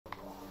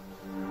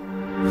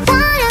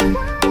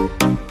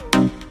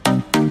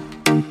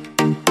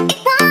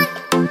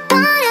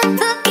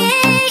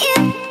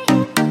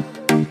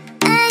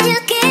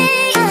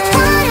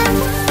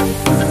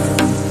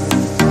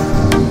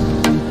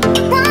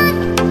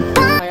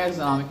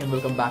Anamik and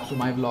welcome back to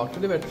my vlog.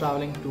 Today we're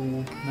traveling to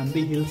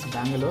Nandi Hills,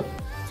 Bangalore.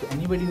 So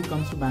anybody who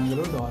comes to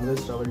Bangalore, they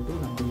always travel to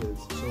Nandi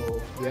Hills. So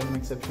we are no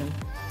exception.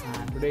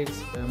 And today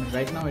it's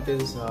right now it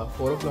is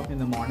 4 o'clock in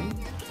the morning,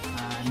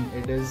 and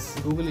it is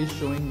Google is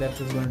showing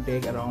that it's going to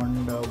take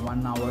around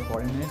 1 hour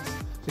 40 minutes.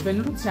 So if you're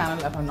new to the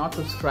channel, if I'm not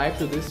subscribed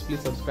to this,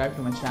 please subscribe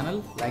to my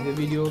channel, like the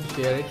video,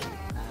 share it,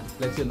 and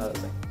let's see another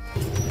thing.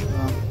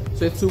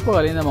 So it's super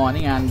early in the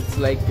morning, and it's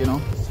like, you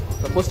know,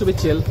 supposed to be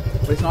chill,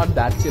 but it's not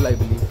that chill, I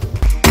believe.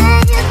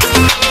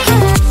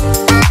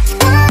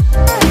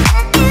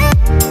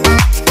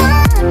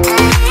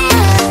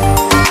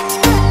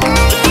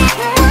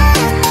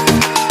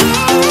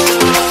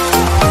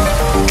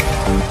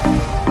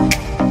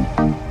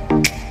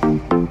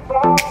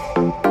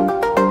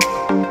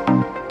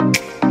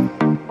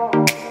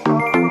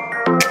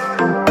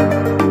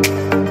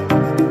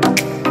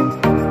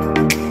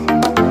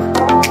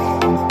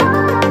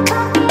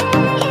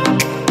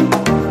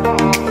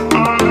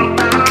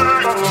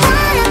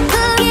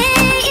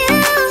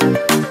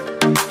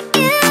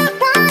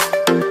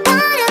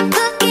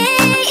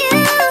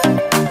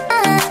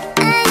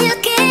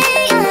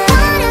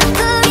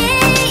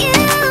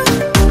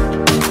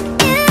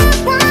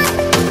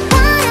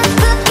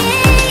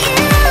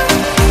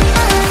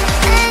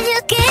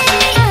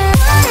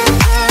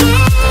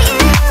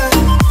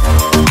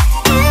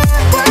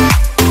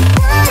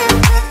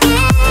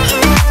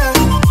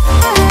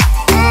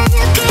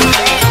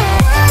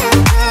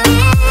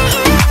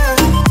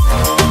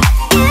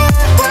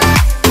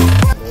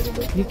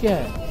 ये क्या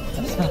है?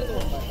 अच्छा,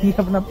 ये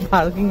अपना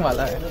parking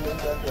वाला है।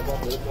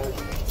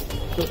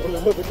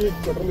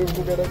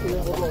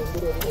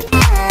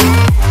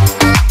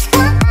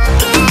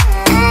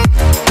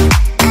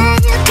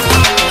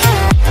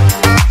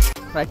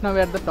 Right now we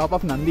are at the top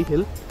of Nandi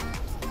Hill.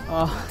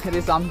 It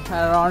is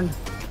around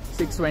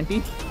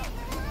 6:20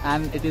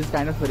 and it is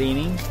kind of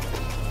raining.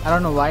 I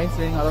don't know why it's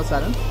raining all of a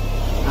sudden,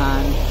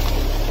 and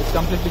it's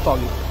completely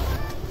foggy.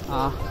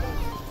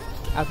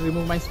 I have to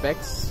remove my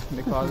specs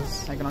because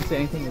I cannot see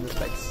anything in the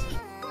specs.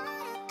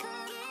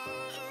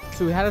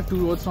 So we had two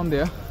roads from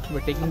there.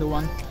 We're taking the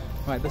one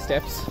by the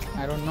steps.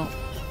 I don't know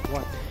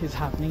what is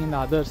happening in the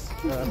others,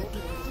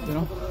 you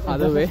know,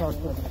 other way.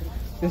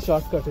 This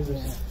shortcut is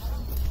it.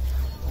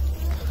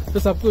 तो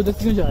सबको उधर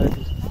क्यों जा रहे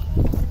थे?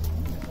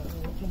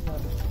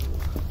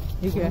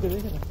 ठीक है.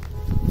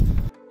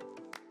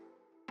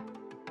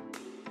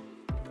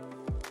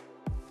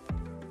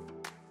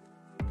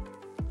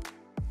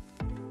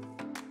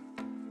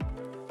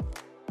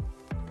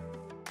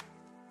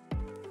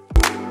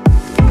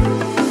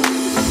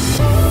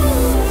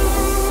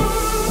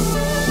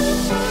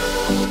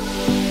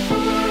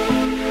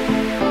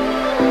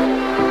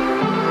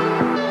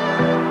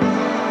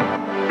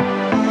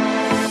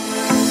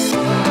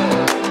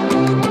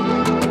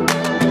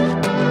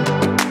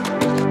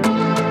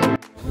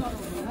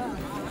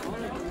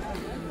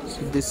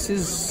 This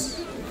is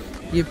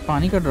ये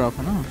पानी का ड्रॉप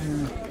है ना?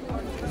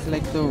 It's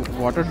like the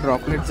water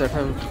droplets that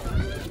have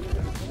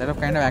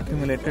kind of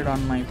accumulated on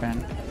my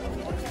pant.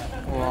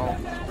 Wow.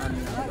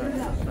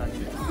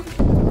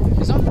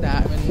 It's not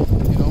that, I mean,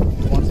 you know,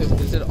 once you've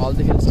visited all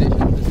the hill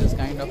stations, this is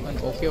kind of an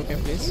okay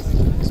place.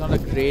 It's not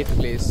a great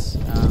place, so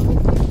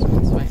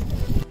it's fine.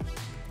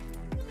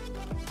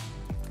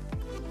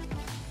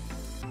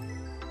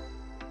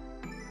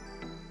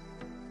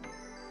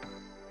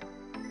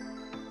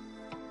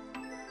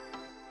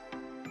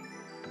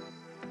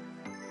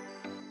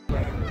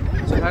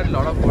 So I heard a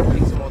lot of good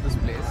things about this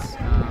place,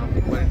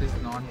 but it is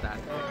not that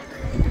good.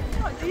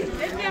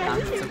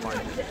 That's the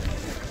point.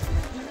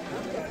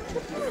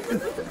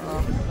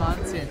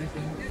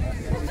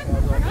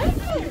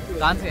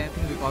 Can't say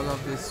anything because of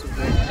this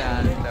wet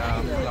and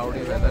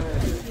cloudy weather.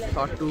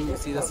 Thought to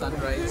see the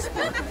sunrise,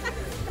 but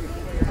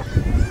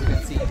you can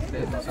see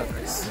there is no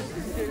sunrise.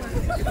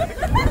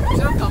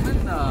 Should have come in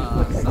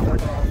summer.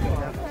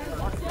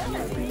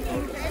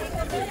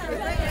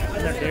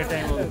 In the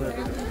daytime also.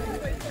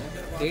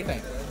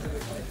 Daytime,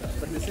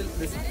 but this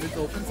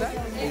opens at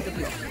 8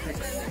 o'clock.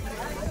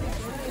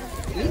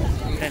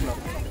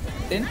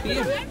 10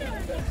 p.m.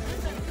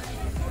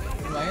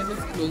 Why are they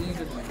closing it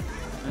at 9?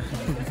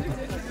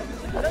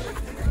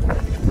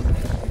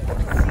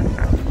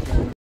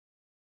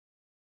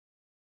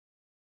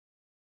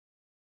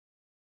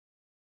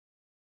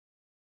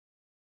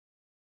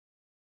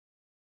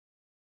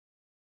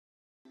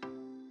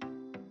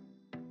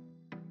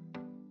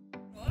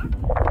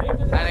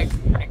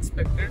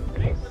 Unexpected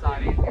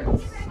सारे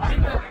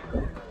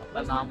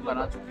नाम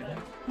बना चुके हैं.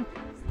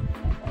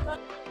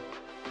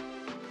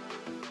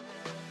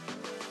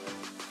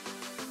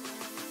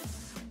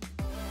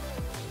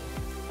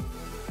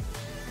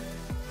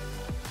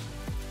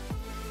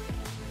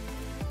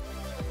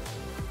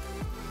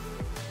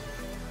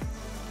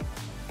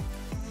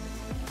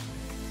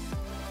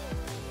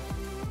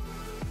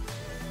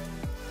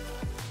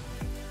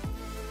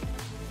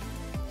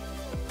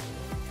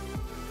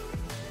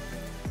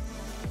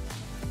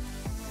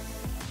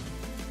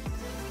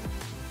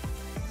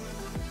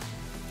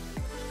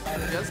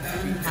 just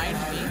behind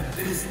me,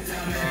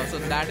 so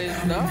that is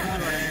the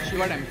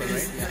Shiva temple,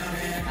 right? Yeah.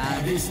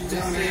 And this is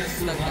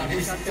the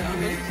Ganesha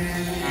temple,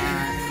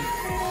 and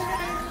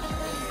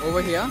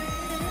over here,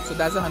 so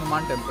that's the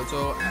Hanuman temple.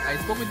 So I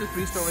spoke with the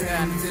priest over here,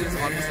 and it is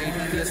almost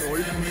 800 years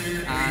old,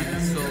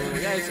 and so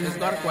yeah, it's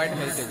got quite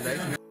heritage,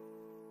 right?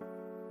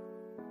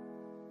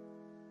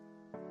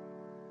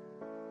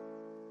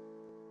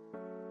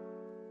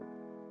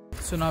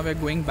 So now we're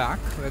going back,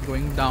 we're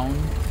going down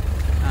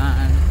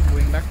and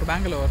going back to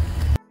Bangalore.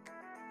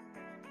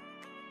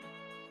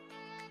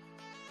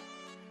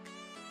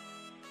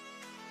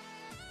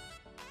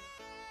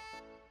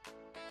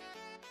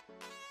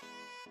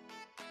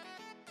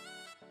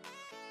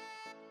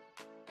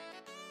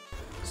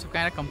 So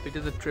kind of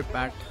completed the trip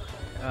at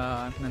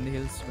Nandi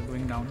Hills. We're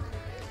going down.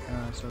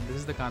 So this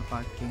is the car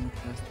parking,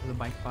 the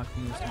bike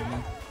parking is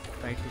standing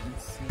right.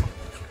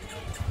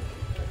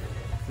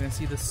 You can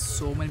see there's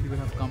so many people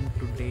have come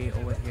today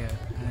over here,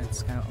 and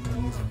it's kind of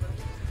amazing.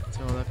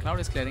 So the cloud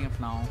is clearing up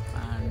now,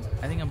 and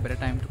I think a better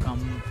time to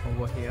come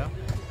over here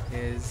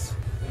is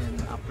in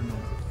the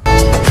afternoon.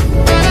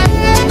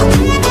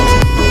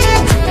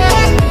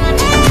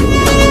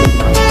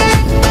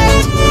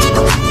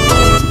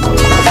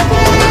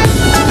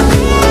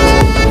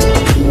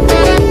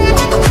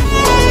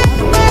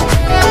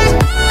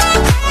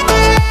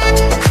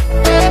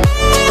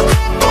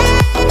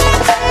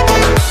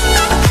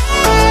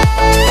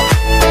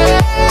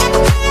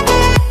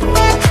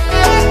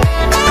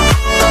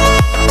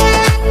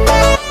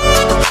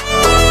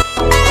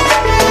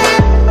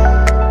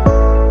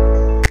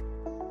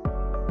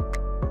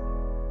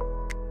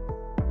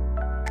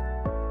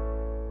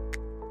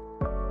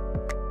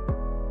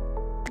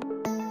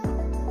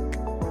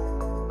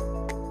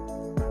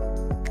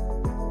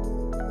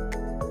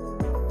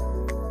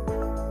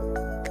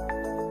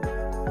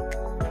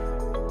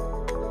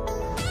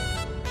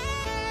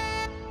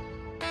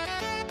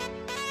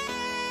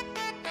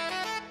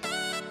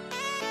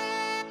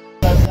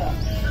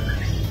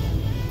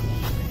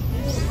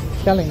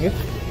 क्या लेंगे?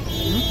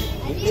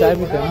 चाय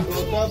भी क्या?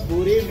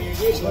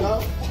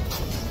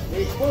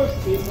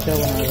 क्या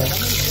बनाएगा?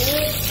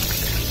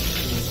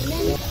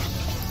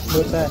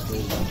 दो चाय?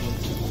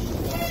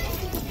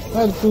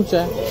 तू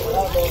चाय?